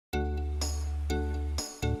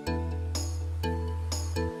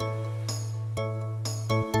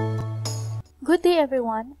Good day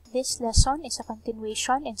everyone! This lesson is a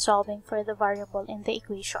continuation in solving for the variable in the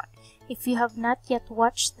equation. If you have not yet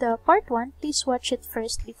watched the part 1, please watch it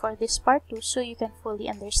first before this part 2 so you can fully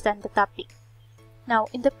understand the topic. Now,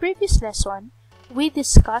 in the previous lesson, we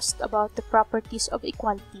discussed about the properties of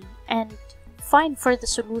equality and find for the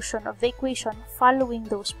solution of the equation following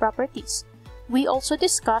those properties. We also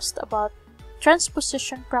discussed about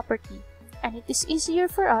transposition property, and it is easier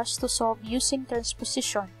for us to solve using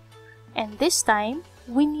transposition. And this time,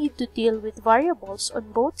 we need to deal with variables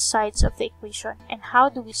on both sides of the equation. And how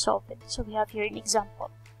do we solve it? So we have here an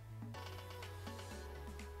example.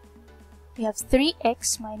 We have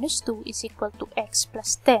 3x minus 2 is equal to x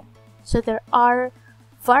plus 10. So there are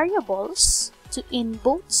variables in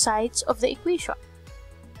both sides of the equation.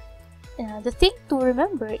 The thing to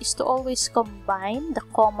remember is to always combine the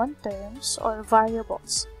common terms or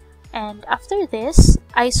variables. And after this,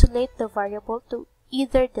 isolate the variable to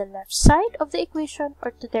either the left side of the equation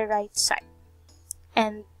or to the right side.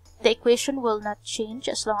 And the equation will not change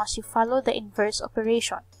as long as you follow the inverse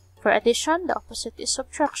operation. For addition, the opposite is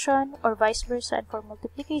subtraction, or vice versa, and for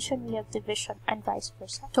multiplication, we have division and vice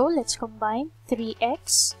versa. So let's combine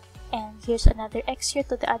 3x, and here's another x here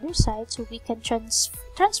to the other side, so we can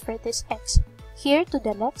transfer this x here to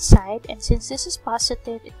the left side, and since this is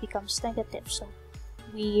positive, it becomes negative. So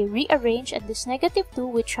we rearrange, and this negative 2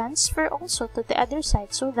 we transfer also to the other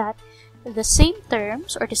side so that the same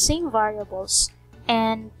terms or the same variables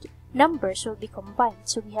and numbers will be combined.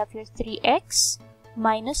 So we have here 3x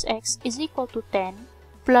minus x is equal to 10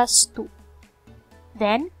 plus 2.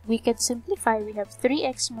 Then we can simplify. We have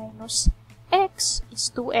 3x minus x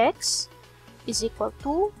is 2x is equal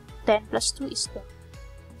to 10 plus 2 is 10.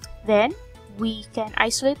 Then we can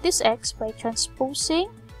isolate this x by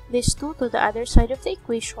transposing this 2 to the other side of the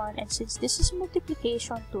equation, and since this is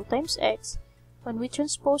multiplication, 2 times x, when we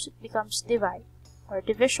transpose it becomes divide or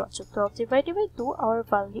division. So 12 divided by 2, our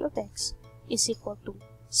value of x is equal to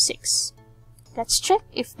 6. Let's check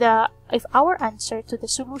if our answer to the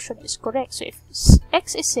solution is correct. So if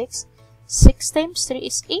x is 6, 6 times 3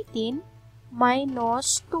 is 18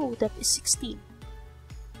 minus 2, that is 16.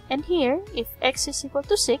 And here, if x is equal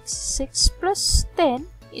to 6, 6 plus 10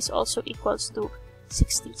 is also equals to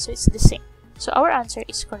 16, so it's the same. So our answer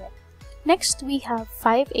is correct. Next, we have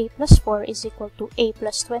 5a plus 4 is equal to a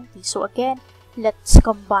plus 20. So again, let's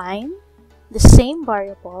combine the same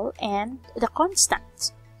variable and the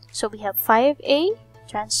constants. So we have 5a,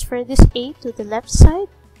 transfer this a to the left side,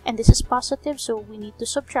 and this is positive, so we need to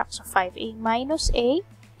subtract. So 5a minus a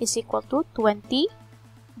is equal to 20.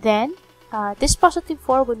 Then, this positive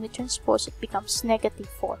 4, when we transpose, it becomes negative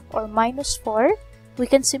 4 or minus 4. We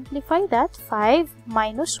can simplify that. 5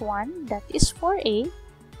 minus 1, that is 4a,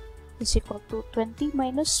 is equal to 20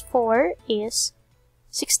 minus 4 is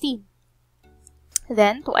 16.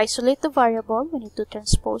 Then, to isolate the variable, we need to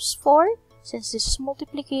transpose 4. Since this is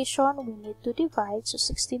multiplication, we need to divide. So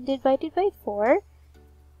 16 divided by 4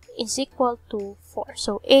 is equal to 4.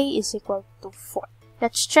 So a is equal to 4.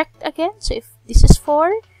 Let's check again. So if this is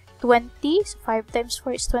 4, 20, so 5 times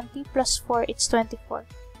 4 is 20, plus 4 it's 24.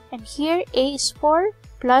 And here, a is 4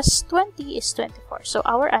 plus 20 is 24. So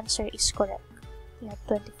our answer is correct. We have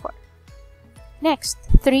 24. Next,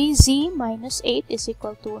 3z minus 8 is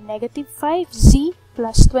equal to negative 5z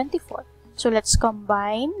plus 24. So let's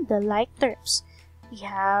combine the like terms. We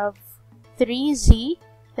have 3z,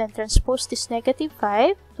 then transpose this negative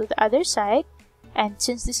 5 to the other side. And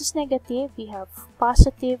since this is negative, we have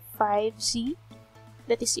positive 5z.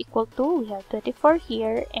 That is equal to, we have 24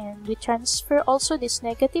 here, and we transfer also this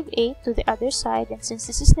negative 8 to the other side, and since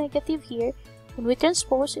this is negative here, when we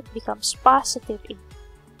transpose, it becomes positive 8.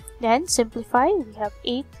 Then, simplify, we have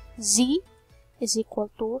 8z is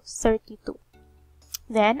equal to 32.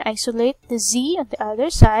 Then, isolate the z on the other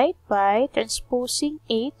side by transposing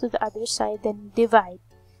 8 to the other side, then divide.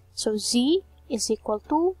 So, z is equal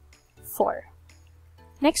to 4.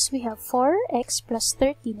 Next, we have 4x plus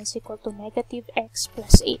 13 is equal to negative x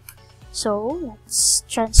plus 8. So, let's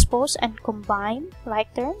transpose and combine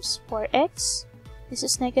like terms. 4x, this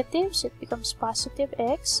is negative, so it becomes positive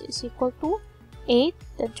x is equal to 8.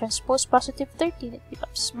 Then transpose positive 13, it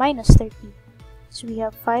becomes minus 13. So, we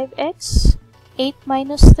have 5x, 8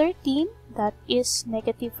 minus 13, that is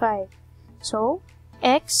negative 5. So,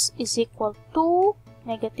 x is equal to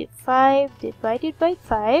negative 5 divided by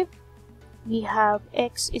 5. We have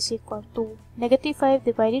x is equal to negative 5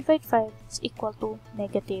 divided by 5 is equal to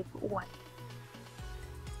negative 1.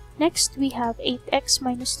 Next, we have 8x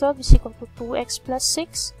minus 12 is equal to 2x plus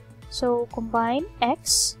 6. So, combine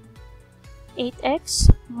x, 8x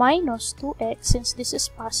minus 2x, since this is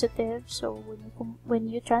positive, so when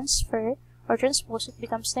you transfer or transpose, it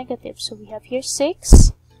becomes negative. So we have here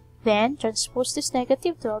 6, then transpose this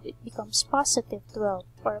negative 12, it becomes positive 12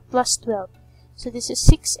 or plus 12. So this is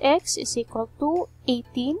 6x is equal to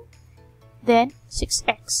 18, then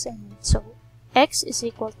 6x. And so x is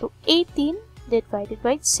equal to 18 divided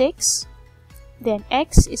by 6, then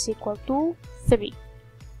x is equal to 3.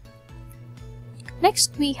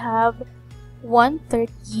 Next, we have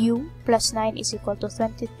 1/3 u plus 9 is equal to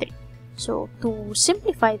 23. So to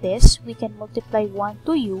simplify this, we can multiply 1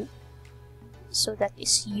 to u. So that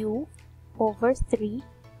is u over 3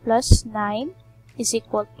 plus 9 is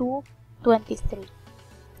equal to 23.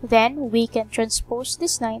 Then we can transpose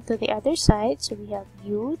this 9 to the other side. So we have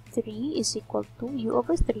u3 is equal to u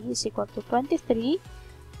over 3 is equal to 23.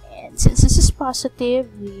 And since this is positive,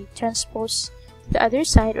 we transpose the other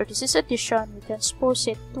side, or this is addition, we transpose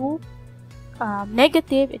it to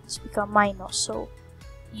negative, it's become minus. So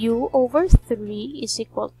u over 3 is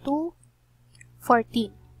equal to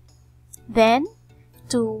 14. Then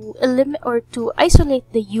to eliminate or to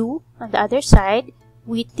isolate the u on the other side,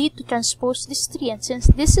 we need to transpose this 3, and since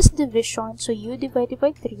this is division, so u divided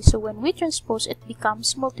by 3, so when we transpose, it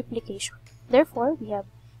becomes multiplication. Therefore, we have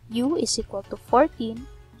u is equal to 14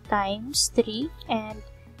 times 3, and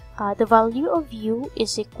the value of u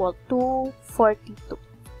is equal to 42.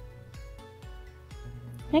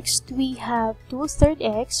 Next, we have 2/3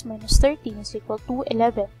 x minus 13 is equal to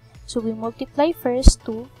 11. So we multiply first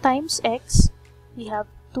 2 times x. We have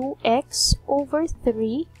 2x over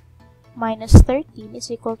 3 minus 13 is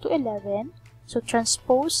equal to 11. So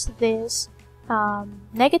transpose this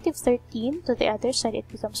negative 13 to the other side, it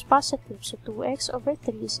becomes positive. So 2x over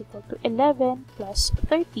 3 is equal to 11 plus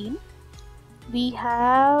 13. We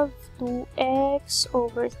have 2x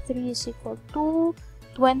over 3 is equal to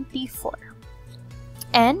 24.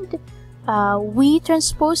 And we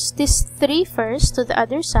transpose this 3 first to the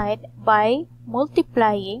other side by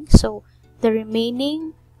multiplying. So the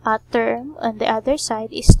remaining term on the other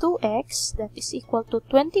side is 2x, that is equal to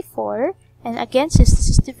 24. And again, since this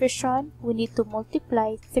is division, we need to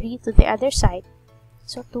multiply 3 to the other side.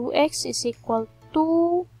 So 2x is equal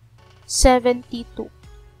to 72.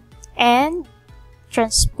 And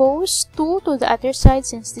transpose 2 to the other side.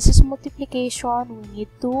 Since this is multiplication, we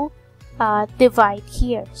need to divide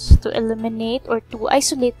here to eliminate or to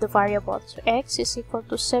isolate the variable. So x is equal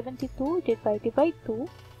to 72 divided by 2,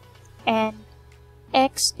 and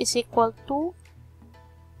x is equal to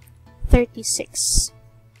 36.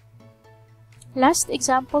 Last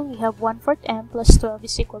example, we have 1/4 m plus 12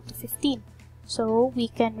 is equal to 15. So we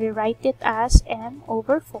can rewrite it as m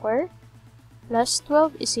over 4 plus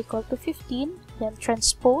 12 is equal to 15. Then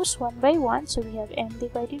transpose 1 by 1. So we have m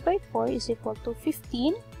divided by 4 is equal to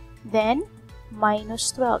 15. Then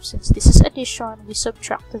minus 12. Since this is addition, we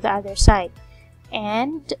subtract to the other side.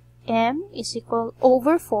 And m is equal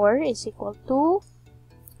over 4 is equal to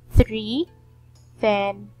 3.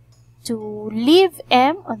 Then to leave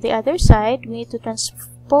m on the other side, we need to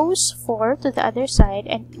transpose 4 to the other side,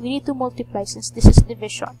 and we need to multiply since this is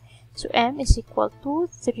division. So m is equal to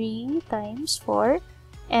 3 times 4.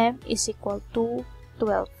 M is equal to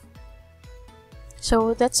 12.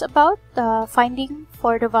 So that's about finding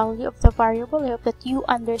for the value of the variable. I hope that you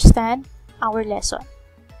understand our lesson.